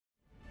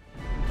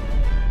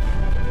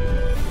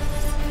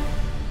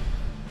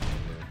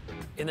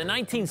In the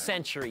 19th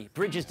century,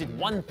 bridges did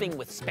one thing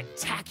with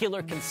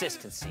spectacular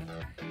consistency.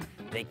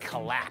 They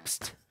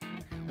collapsed.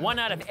 1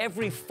 out of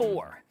every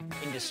 4,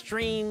 into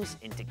streams,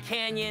 into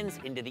canyons,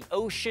 into the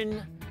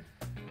ocean.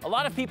 A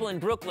lot of people in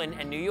Brooklyn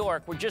and New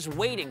York were just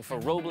waiting for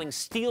Roebling's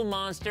steel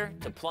monster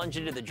to plunge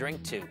into the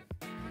drink too.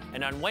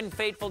 And on one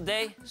fateful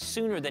day,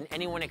 sooner than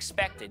anyone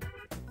expected,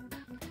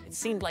 it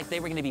seemed like they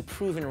were going to be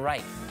proven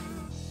right.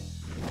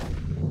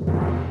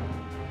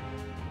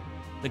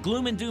 The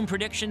gloom and doom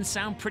predictions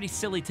sound pretty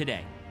silly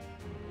today,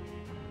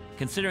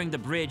 considering the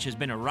bridge has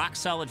been a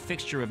rock-solid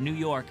fixture of New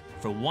York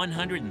for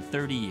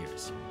 130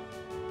 years.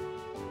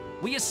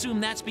 We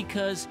assume that's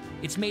because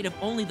it's made of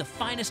only the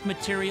finest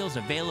materials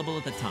available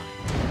at the time.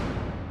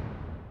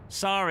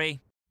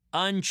 Sorry,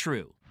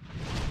 untrue.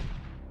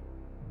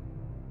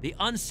 The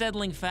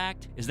unsettling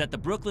fact is that the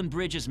Brooklyn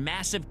Bridge's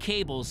massive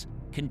cables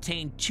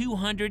contain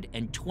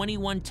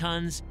 221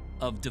 tons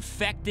of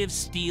defective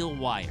steel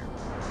wire.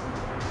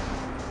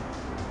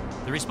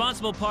 The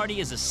responsible party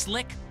is a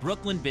slick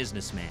Brooklyn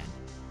businessman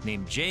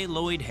named J.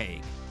 Lloyd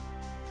Hague,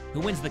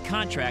 who wins the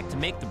contract to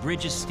make the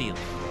bridge's steel.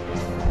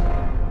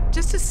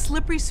 Just a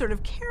slippery sort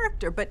of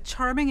character, but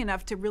charming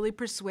enough to really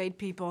persuade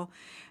people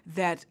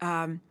that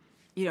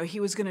he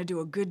was going to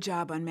do a good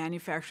job on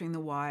manufacturing the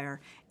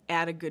wire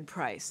at a good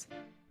price.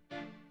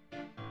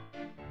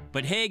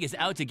 But Hague is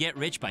out to get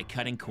rich by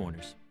cutting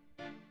corners.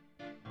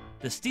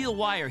 The steel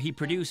wire he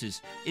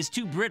produces is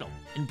too brittle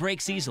and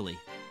breaks easily.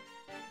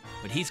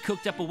 But he's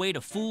cooked up a way to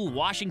fool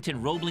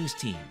Washington Roebling's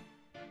team.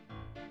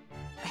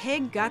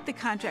 Hague got the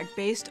contract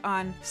based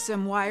on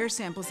some wire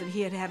samples that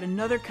he had had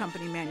another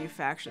company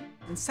manufacture,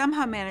 and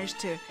somehow managed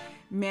to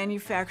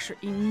manufacture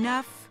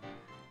enough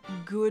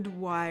good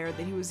wire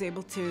that he was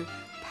able to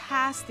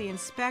pass the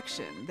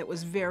inspection that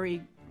was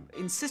very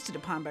insisted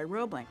upon by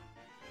Roebling.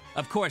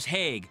 Of course,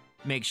 Hague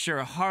makes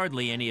sure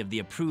hardly any of the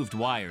approved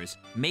wires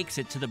makes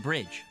it to the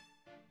bridge.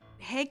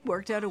 Hague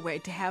worked out a way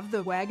to have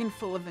the wagon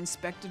full of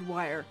inspected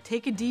wire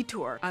take a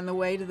detour on the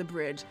way to the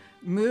bridge,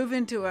 move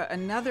into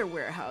another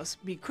warehouse,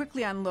 be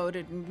quickly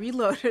unloaded and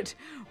reloaded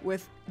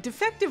with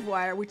defective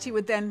wire, which he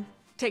would then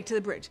take to the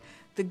bridge.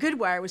 The good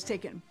wire was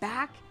taken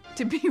back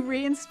to be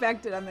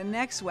re-inspected on the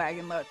next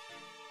wagon load.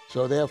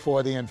 So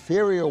therefore, the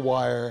inferior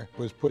wire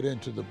was put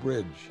into the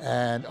bridge,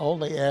 and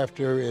only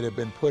after it had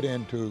been put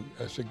into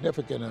a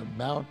significant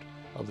amount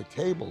of the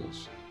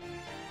cables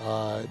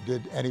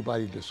did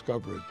anybody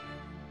discover it.